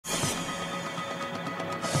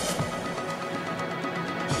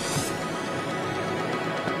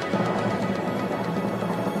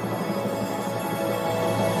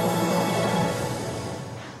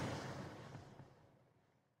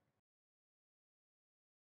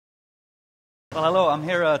Well, hello, I'm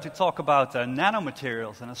here to talk about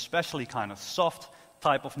nanomaterials, and especially kind of soft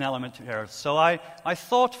type of nanomaterials. So I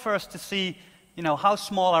thought first to see, how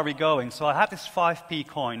small are we going? So I had this 5p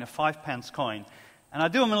coin, a 5-pence coin, and I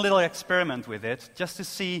do a little experiment with it just to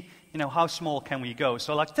see, how small can we go.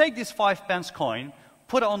 So take this 5-pence coin,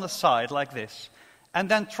 put it on the side like this, and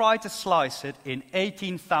then try to slice it in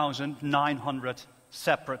 18,900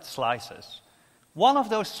 separate slices. One of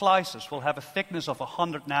those slices will have a thickness of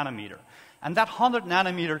 100 nanometer. And that 100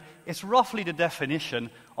 nanometer is roughly the definition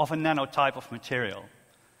of a nanotype of material.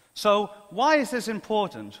 So why is this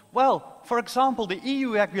important? Well, for example, the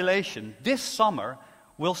EU regulation this summer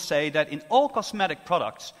will say that in all cosmetic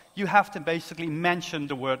products, you have to basically mention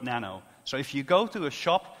the word nano. So if you go to a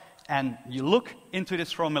shop and you look into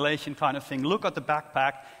this formulation kind of thing, look at the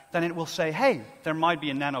backpack, then it will say, hey, there might be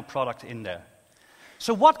a nano product in there.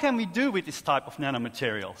 So what can we do with this type of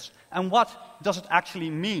nanomaterials? And what does it actually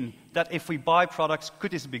mean that if we buy products, could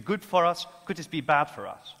this be good for us? Could this be bad for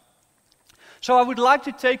us? So I would like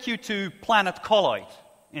to take you to planet colloid,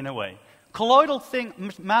 in a way. Colloidal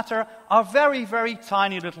matter are very, very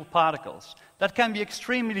tiny little particles that can be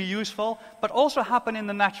extremely useful, but also happen in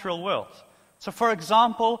the natural world. So for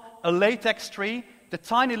example, a latex tree, the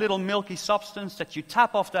tiny little milky substance that you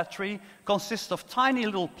tap off that tree consists of tiny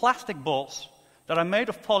little plastic balls that are made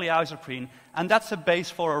of polyisoprene, and that's a base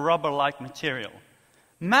for a rubber-like material.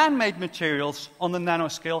 Man-made materials on the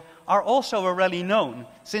nanoscale are also already known,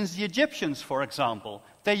 since the Egyptians, for example,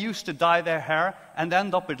 they used to dye their hair and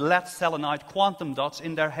end up with lead selenide quantum dots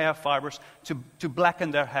in their hair fibers to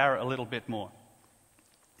blacken their hair a little bit more.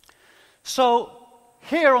 So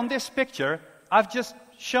here on this picture, I've just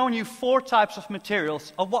shown you 4 types of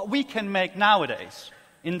materials of what we can make nowadays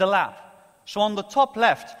in the lab. So on the top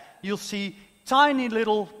left, you'll see tiny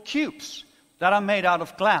little cubes that are made out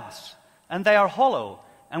of glass, and they are hollow.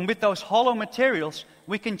 And with those hollow materials,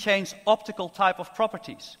 we can change optical type of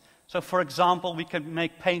properties. So for example, we can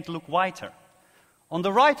make paint look whiter. On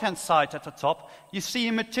the right-hand side at the top, you see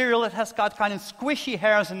a material that has got kind of squishy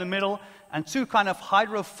hairs in the middle and 2 kind of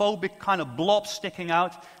hydrophobic kind of blobs sticking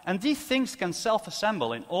out, and these things can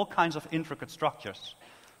self-assemble in all kinds of intricate structures.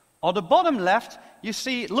 On the bottom left, you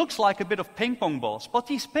see it looks like a bit of ping pong balls, but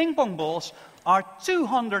these ping pong balls are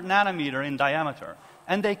 200 nanometer in diameter,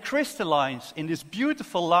 and they crystallize in this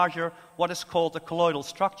beautiful larger, what is called a colloidal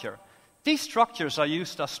structure. These structures are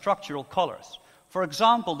used as structural colors. For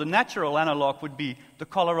example, the natural analog would be the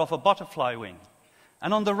color of a butterfly wing.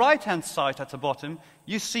 And on the right-hand side at the bottom,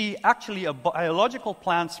 you see actually a biological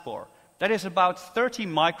plant spore that is about 30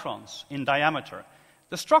 microns in diameter.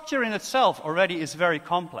 The structure in itself already is very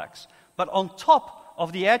complex, but on top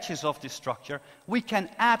of the edges of this structure, we can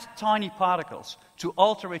add tiny particles to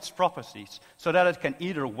alter its properties so that it can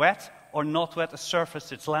either wet or not wet a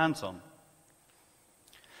surface it lands on.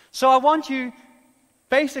 So I want you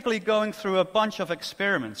basically going through a bunch of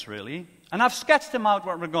experiments, really, and I've sketched them out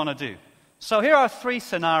what we're going to do. So here are 3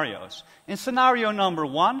 scenarios. In scenario number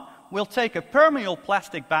 1, we'll take a permeable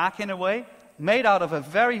plastic bag, in a way, made out of a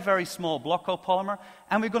very, very small block copolymer,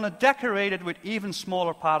 and we're going to decorate it with even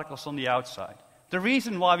smaller particles on the outside. The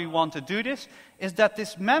reason why we want to do this is that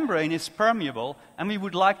this membrane is permeable, and we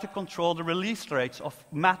would like to control the release rates of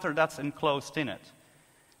matter that's enclosed in it.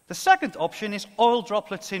 The second option is oil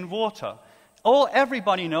droplets in water.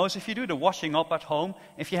 Everybody knows if you do the washing up at home,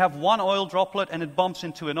 if you have one oil droplet and it bumps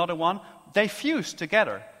into another one, they fuse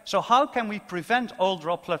together. So how can we prevent oil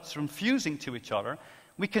droplets from fusing to each other?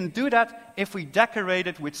 We can do that if we decorate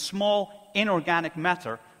it with small inorganic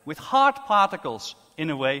matter, with hard particles, in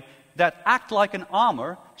a way, that act like an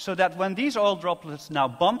armor, so that when these oil droplets now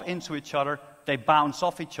bump into each other, they bounce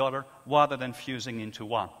off each other rather than fusing into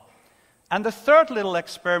one. And the third little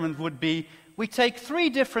experiment would be, we take 3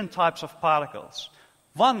 different types of particles.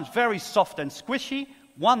 One very soft and squishy,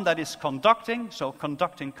 one that is conducting, so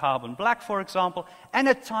conducting carbon black, for example, and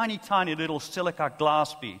a tiny, tiny little silica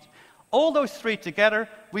glass bead. All those 3 together,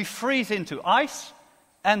 we freeze into ice,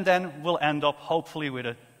 and then we'll end up, hopefully, with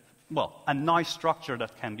a nice structure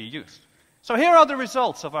that can be used. So here are the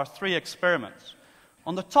results of our 3 experiments.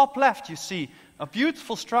 On the top left, you see a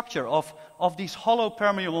beautiful structure of these hollow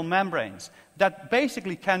permeable membranes that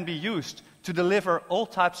basically can be used to deliver all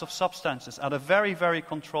types of substances at a very, very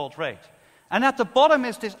controlled rate. And at the bottom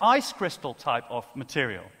is this ice crystal type of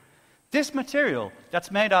material. This material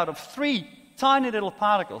that's made out of 3 tiny little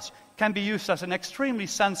particles can be used as an extremely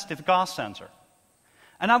sensitive gas sensor.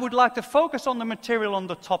 And I would like to focus on the material on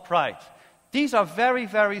the top right. These are very,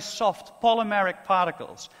 very soft polymeric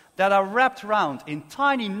particles that are wrapped around in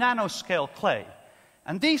tiny nanoscale clay.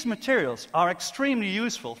 And these materials are extremely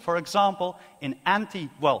useful, for example, in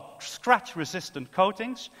scratch-resistant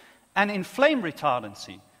coatings and in flame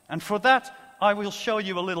retardancy. And for that, I will show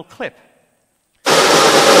you a little clip. In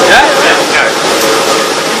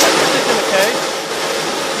this particular case,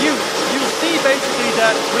 you'll see basically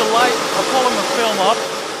that we'll light a polymer film up.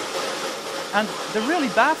 And the really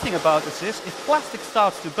bad thing about this is, if plastic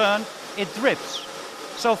starts to burn, it drips.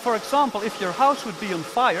 So, for example, if your house would be on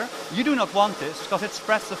fire, you do not want this, because it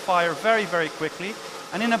spreads the fire very, very quickly,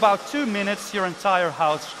 and in about 2 minutes, your entire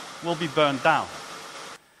house will be burned down.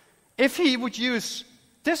 If he would use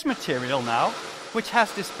this material now, which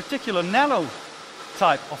has this particular nano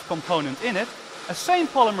type of component in it, a same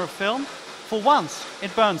polymer film, for once,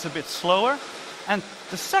 it burns a bit slower, and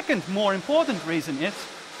the second more important reason is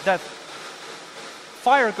that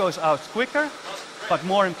fire goes out quicker, but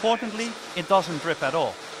more importantly, it doesn't drip at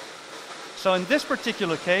all. So in this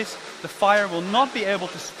particular case, the fire will not be able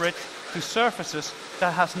to spread to surfaces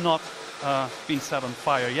that has not been set on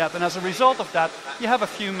fire yet. And as a result of that, you have a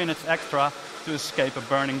few minutes extra to escape a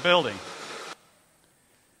burning building.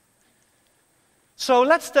 So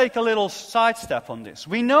let's take a little sidestep on this.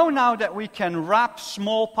 We know now that we can wrap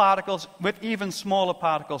small particles with even smaller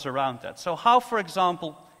particles around that. So how, for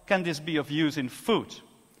example, can this be of use in food?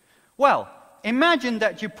 Well, imagine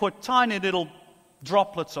that you put tiny little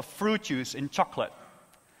droplets of fruit juice in chocolate.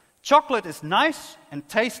 Chocolate is nice and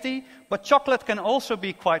tasty, but chocolate can also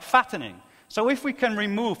be quite fattening. So if we can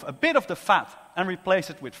remove a bit of the fat and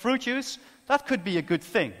replace it with fruit juice, that could be a good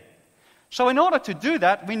thing. So in order to do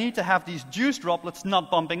that, we need to have these juice droplets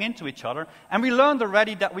not bumping into each other, and we learned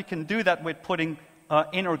already that we can do that with putting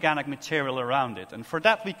inorganic material around it. And for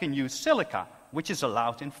that we can use silica, which is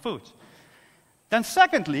allowed in food. Then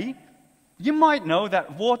secondly, you might know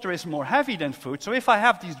that water is more heavy than food, so if I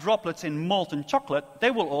have these droplets in molten chocolate,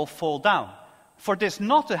 they will all fall down. For this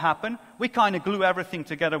not to happen, we kind of glue everything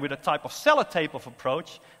together with a type of sellotape of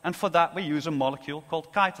approach, and for that we use a molecule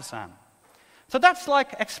called chitosan. So that's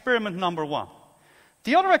like experiment number one.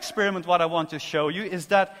 The other experiment what I want to show you is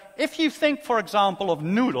that if you think, for example, of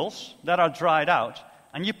noodles that are dried out,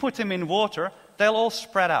 and you put them in water, they'll all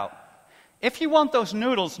spread out. If you want those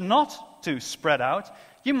noodles not to spread out,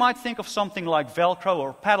 you might think of something like Velcro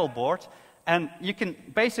or paddleboard, and you can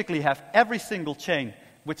basically have every single chain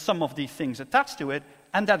with some of these things attached to it,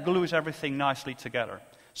 and that glues everything nicely together.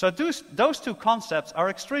 So those two concepts are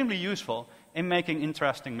extremely useful in making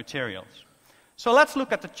interesting materials. So let's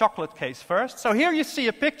look at the chocolate case first. So here you see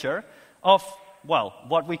a picture of, well,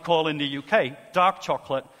 what we call in the UK, dark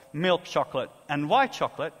chocolate, milk chocolate, and white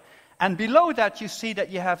chocolate. And below that you see that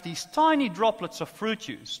you have these tiny droplets of fruit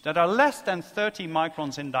juice that are less than 30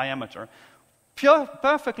 microns in diameter,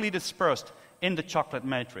 perfectly dispersed in the chocolate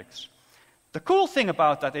matrix. The cool thing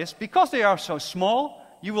about that is, because they are so small,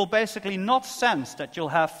 you will basically not sense that you'll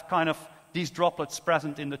have kind of these droplets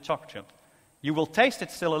present in the chocolate. You will taste it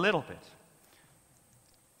still a little bit.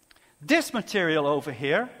 This material over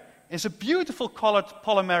here is a beautiful colored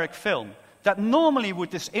polymeric film that normally would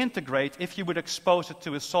disintegrate if you would expose it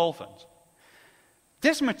to a solvent.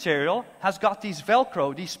 This material has got these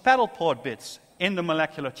Velcro, these pedal port bits in the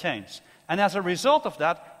molecular chains. And as a result of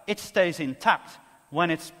that, it stays intact when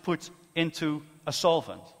it's put into a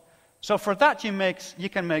solvent. So for that you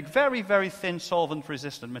can make very, very thin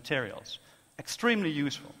solvent-resistant materials. Extremely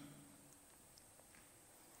useful.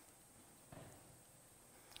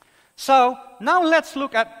 So now let's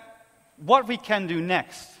look at what we can do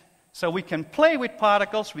next. So we can play with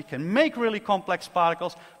particles, we can make really complex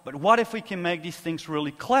particles, but what if we can make these things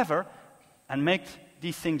really clever and make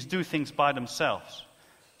these things do things by themselves?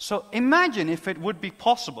 So imagine if it would be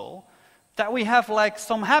possible that we have like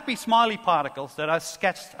some happy smiley particles that are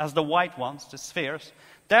sketched as the white ones, the spheres.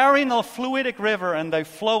 They're in a fluidic river and they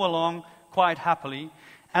flow along quite happily.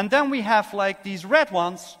 And then we have like these red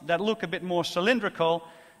ones that look a bit more cylindrical,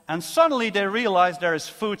 and suddenly they realize there is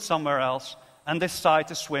food somewhere else and decide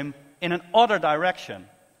to swim in an other direction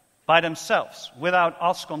by themselves without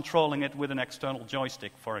us controlling it with an external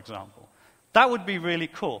joystick, for example. That would be really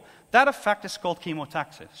cool. That effect is called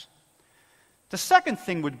chemotaxis. The second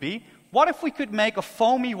thing would be, what if we could make a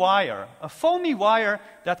foamy wire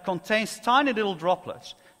that contains tiny little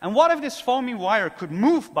droplets? And what if this foamy wire could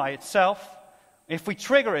move by itself if we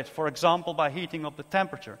trigger it, for example, by heating up the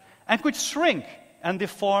temperature, and could shrink and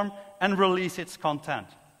deform and release its content?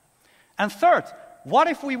 And third, what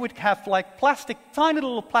if we would have like tiny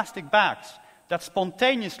little plastic bags that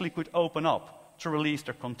spontaneously could open up to release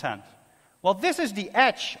their content? Well, this is the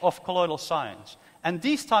edge of colloidal science, and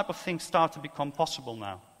these type of things start to become possible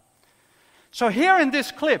now. So here in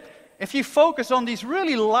this clip, if you focus on these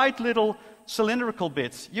really light little cylindrical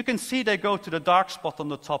bits, you can see they go to the dark spot on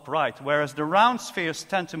the top right, whereas the round spheres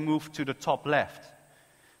tend to move to the top left.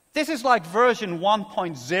 This is like version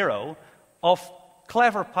 1.0 of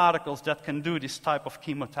clever particles that can do this type of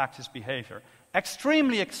chemotaxis behavior.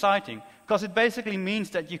 Extremely exciting, because it basically means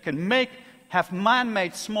that you can have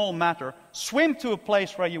man-made small matter swim to a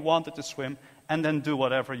place where you want it to swim, and then do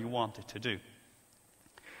whatever you want it to do.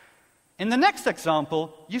 In the next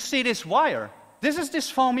example, you see this wire. This is this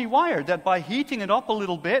foamy wire that by heating it up a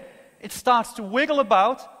little bit, it starts to wiggle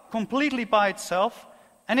about completely by itself,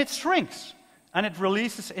 and it shrinks, and it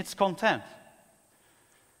releases its content.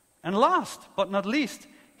 And last but not least,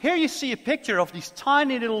 here you see a picture of these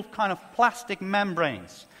tiny little kind of plastic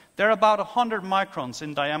membranes. They're about 100 microns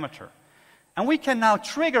in diameter. And we can now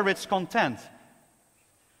trigger its content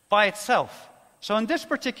by itself. So in this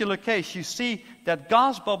particular case, you see that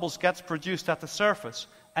gas bubbles get produced at the surface,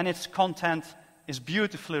 and its content is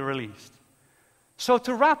beautifully released. So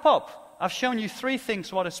to wrap up, I've shown you 3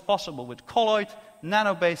 things what is possible with colloid,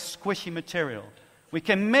 nano-based squishy material. We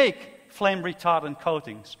can make flame-retardant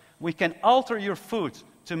coatings. We can alter your food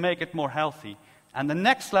to make it more healthy. And the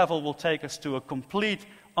next level will take us to a complete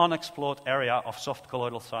unexplored area of soft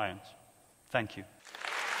colloidal science. Thank you.